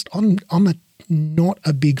 I'm not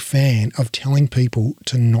a big fan of telling people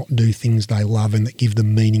to not do things they love and that give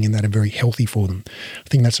them meaning and that are very healthy for them. I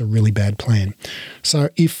think that's a really bad plan. So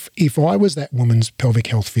if I was that woman's pelvic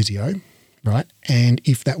health physio, right, and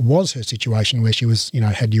if that was her situation where she was,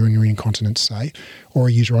 had urinary incontinence, say, or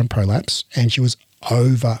a uterine prolapse, and she was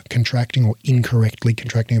over contracting or incorrectly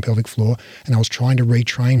contracting her pelvic floor, and I was trying to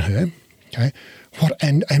retrain her, okay,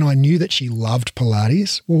 and I knew that she loved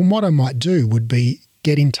Pilates, well, what I might do would be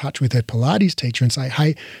get in touch with her Pilates teacher and say,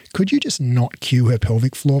 hey, could you just not cue her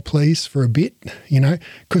pelvic floor, please, for a bit,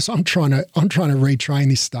 because I'm trying to retrain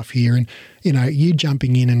this stuff here. And, you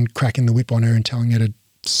jumping in and cracking the whip on her and telling her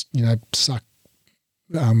to, suck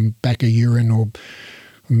back of urine, or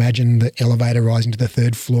imagine the elevator rising to the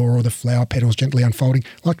third floor or the flower petals gently unfolding.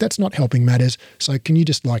 Like, that's not helping matters. So can you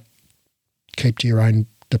just like keep to your own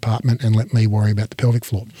department and let me worry about the pelvic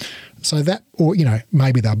floor? So that, or,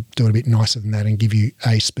 maybe they'll do it a bit nicer than that and give you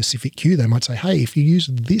a specific cue. They might say, hey, if you use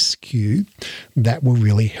this cue, that will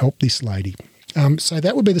really help this lady. So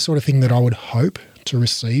that would be the sort of thing that I would hope to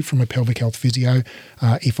receive from a pelvic health physio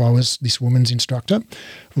if I was this woman's instructor,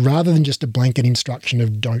 rather than just a blanket instruction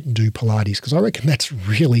of don't do Pilates, because I reckon that's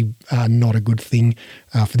really not a good thing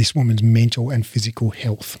for this woman's mental and physical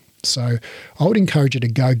health. So I would encourage her to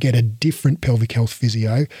go get a different pelvic health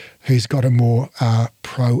physio who's got a more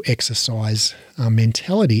pro-exercise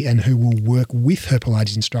mentality and who will work with her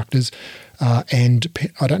Pilates instructors. And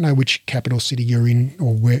I don't know which capital city you're in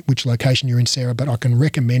or which location you're in, Sarah, but I can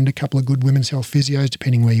recommend a couple of good women's health physios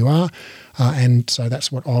depending where you are. And so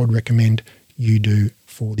that's what I would recommend you do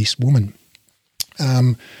for this woman.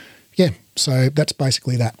 So that's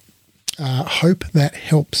basically that. Hope that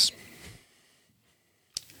helps.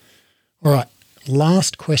 All right,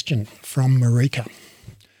 last question from Marika.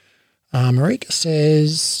 Marika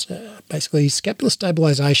says, basically, scapular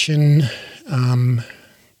stabilisation. A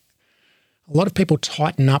lot of people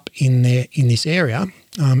tighten up in this area,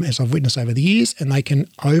 as I've witnessed over the years, and they can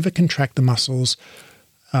overcontract the muscles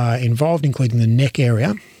involved, including the neck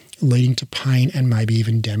area, leading to pain and maybe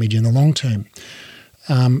even damage in the long term.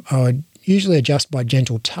 I would usually adjust by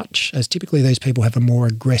gentle touch, as typically these people have a more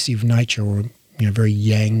aggressive nature or very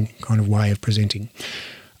yang kind of way of presenting.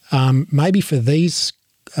 Maybe for these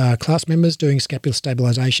class members, doing scapular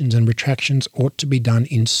stabilisations and retractions ought to be done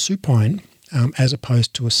in supine as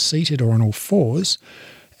opposed to a seated or on all fours,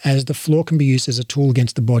 as the floor can be used as a tool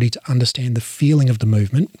against the body to understand the feeling of the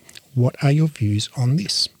movement. What are your views on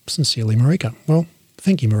this? Sincerely, Marika. Well,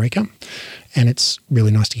 thank you, Marika. And it's really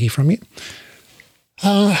nice to hear from you.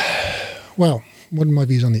 Well, what are my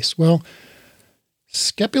views on this? Well,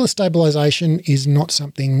 scapular stabilisation is not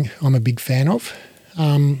something I'm a big fan of.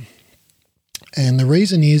 And the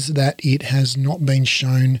reason is that it has not been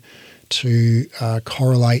shown to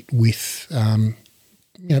correlate with,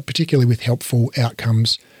 particularly with helpful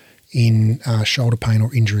outcomes in shoulder pain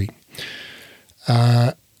or injury.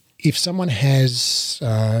 If someone has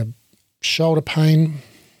shoulder pain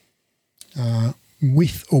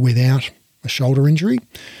with or without a shoulder injury,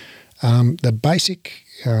 the basic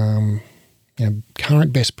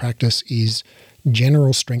current best practice is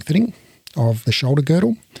general strengthening of the shoulder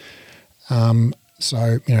girdle.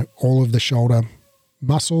 So, all of the shoulder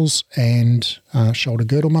muscles and shoulder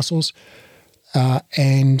girdle muscles,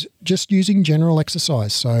 and just using general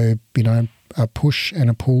exercise. So, a push and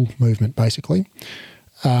a pull movement, basically.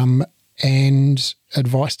 And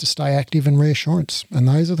advice to stay active and reassurance. And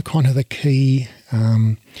those are the key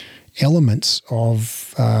elements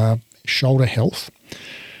of shoulder health.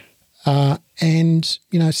 So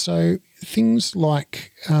things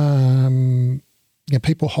like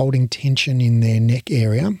people holding tension in their neck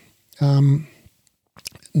area, and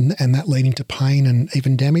that leading to pain and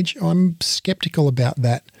even damage, I'm skeptical about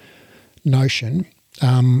that notion.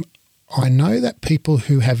 I know that people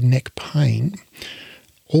who have neck pain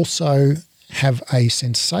also have a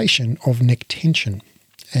sensation of neck tension,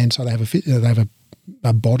 and so they have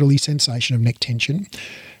a bodily sensation of neck tension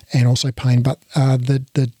and also pain, but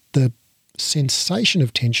the sensation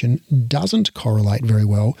of tension doesn't correlate very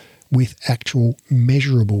well with actual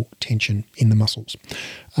measurable tension in the muscles.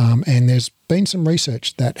 And there's been some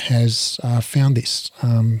research that has found this.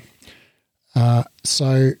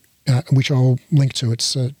 Which I'll link to.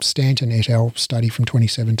 It's a Stanton et al. Study from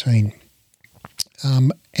 2017.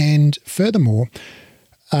 And furthermore,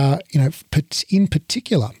 in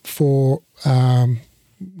particular for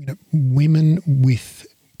women with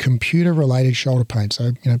computer-related shoulder pain,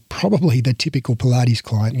 so probably the typical Pilates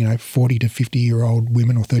client, 40 to 50-year-old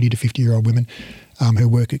women or 30 to 50-year-old women who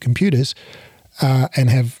work at computers and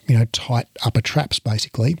have tight upper traps,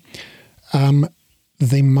 basically.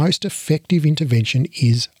 The most effective intervention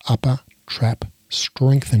is upper trap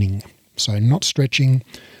strengthening. So not stretching,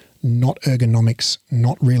 not ergonomics,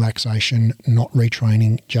 not relaxation, not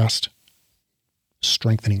retraining, just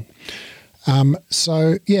strengthening.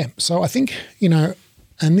 So I think,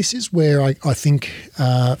 and this is where I think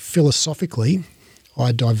philosophically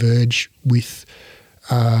I diverge with,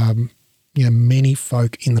 many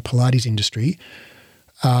folk in the Pilates industry,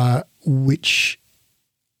 which,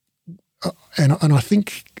 and I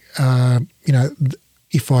think,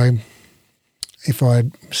 if I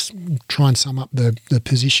try and sum up the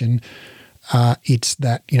position, it's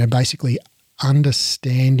that, basically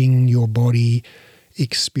understanding your body,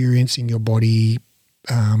 experiencing your body,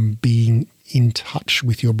 being in touch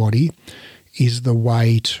with your body is the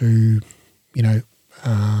way to,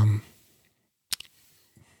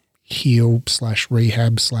 heal /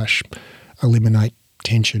 rehab / eliminate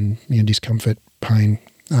tension, discomfort, pain.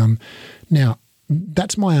 Now,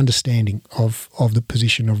 that's my understanding of the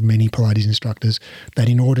position of many Pilates instructors, that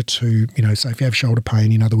in order to, so if you have shoulder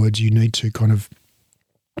pain, in other words, you need to kind of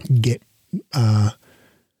get,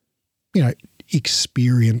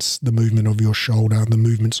 experience the movement of your shoulder, the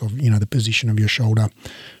movements of, the position of your shoulder,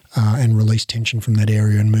 and release tension from that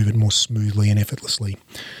area and move it more smoothly and effortlessly.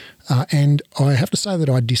 And I have to say that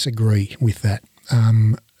I disagree with that.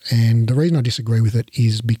 And the reason I disagree with it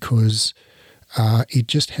is because it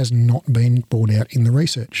just has not been borne out in the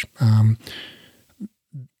research.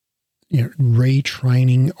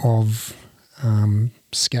 Retraining of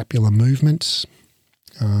scapular movements,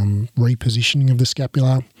 repositioning of the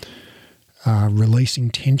scapula, releasing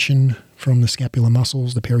tension from the scapular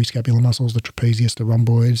muscles, the periscapular muscles, the trapezius, the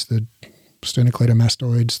rhomboids, the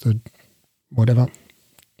sternocleidomastoids, the whatever,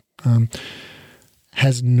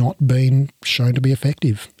 has not been shown to be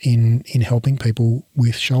effective in helping people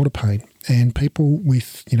with shoulder pain. And people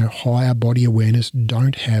with, higher body awareness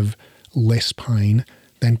don't have less pain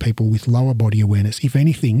than people with lower body awareness. If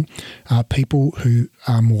anything, people who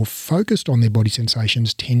are more focused on their body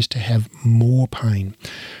sensations tends to have more pain.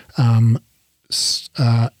 And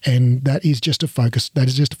that is just a focus. That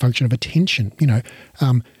is just a function of attention.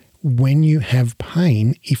 When you have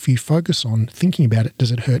pain, if you focus on thinking about it,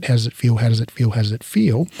 does it hurt? How does it feel? How does it feel? How does it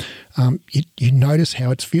feel? You notice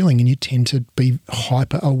how it's feeling, and you tend to be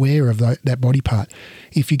hyper aware of that body part.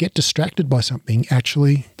 If you get distracted by something,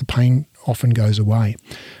 actually the pain often goes away.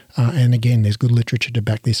 And again, there's good literature to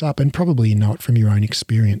back this up, and probably you know it from your own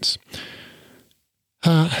experience.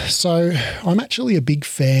 So I'm actually a big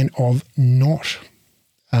fan of not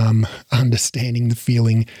understanding the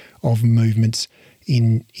feeling of movements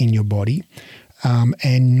in your body,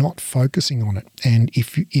 and not focusing on it. And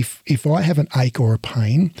if I have an ache or a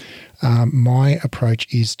pain, my approach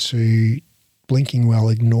is to blinking well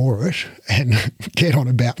ignore it and get on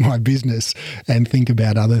about my business and think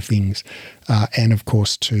about other things. And of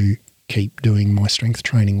course, to keep doing my strength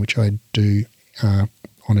training, which I do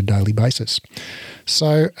on a daily basis.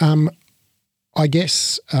 So I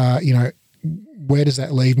guess, where does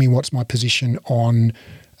that leave me? What's my position on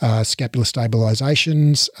scapular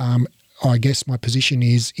stabilizations? I guess my position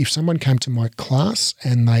is, if someone came to my class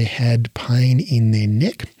and they had pain in their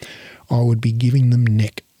neck, I would be giving them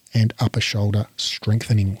neck and upper shoulder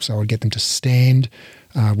strengthening. So I'd get them to stand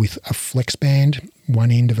with a flex band,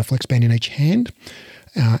 one end of a flex band in each hand,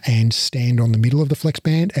 and stand on the middle of the flex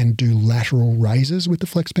band and do lateral raises with the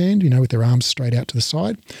flex band, with their arms straight out to the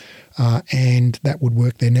side. And that would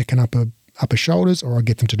work their neck and upper shoulders. Or I'd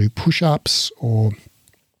get them to do push-ups or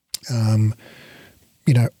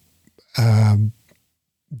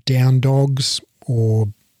down dogs, or,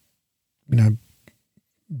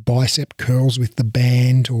 bicep curls with the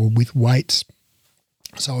band or with weights.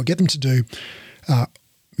 So I'll get them to do,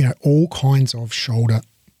 all kinds of shoulder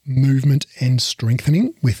movement and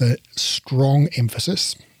strengthening, with a strong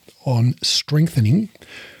emphasis on strengthening.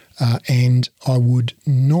 And I would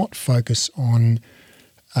not focus on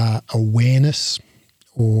awareness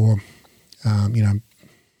or,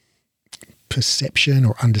 perception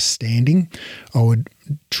or understanding. I would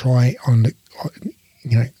try on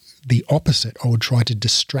the opposite. I would try to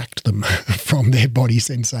distract them from their body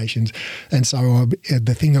sensations. And so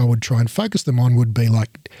the thing I would try and focus them on would be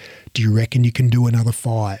like, do you reckon you can do another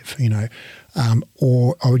 5?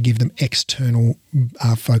 Or I would give them external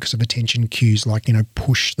focus of attention cues, like,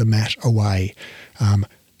 push the mat away,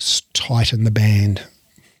 tighten the band,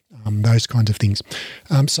 those kinds of things.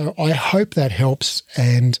 So I hope that helps,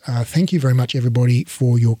 and thank you very much, everybody,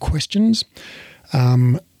 for your questions.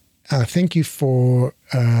 Thank you for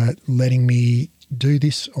letting me do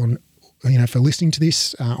this for listening to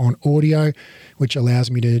this on audio, which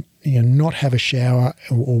allows me to not have a shower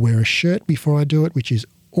or wear a shirt before I do it, which is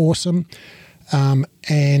awesome.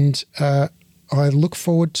 And I look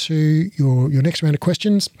forward to your next round of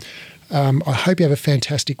questions. I hope you have a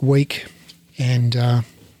fantastic week, and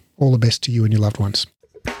all the best to you and your loved ones.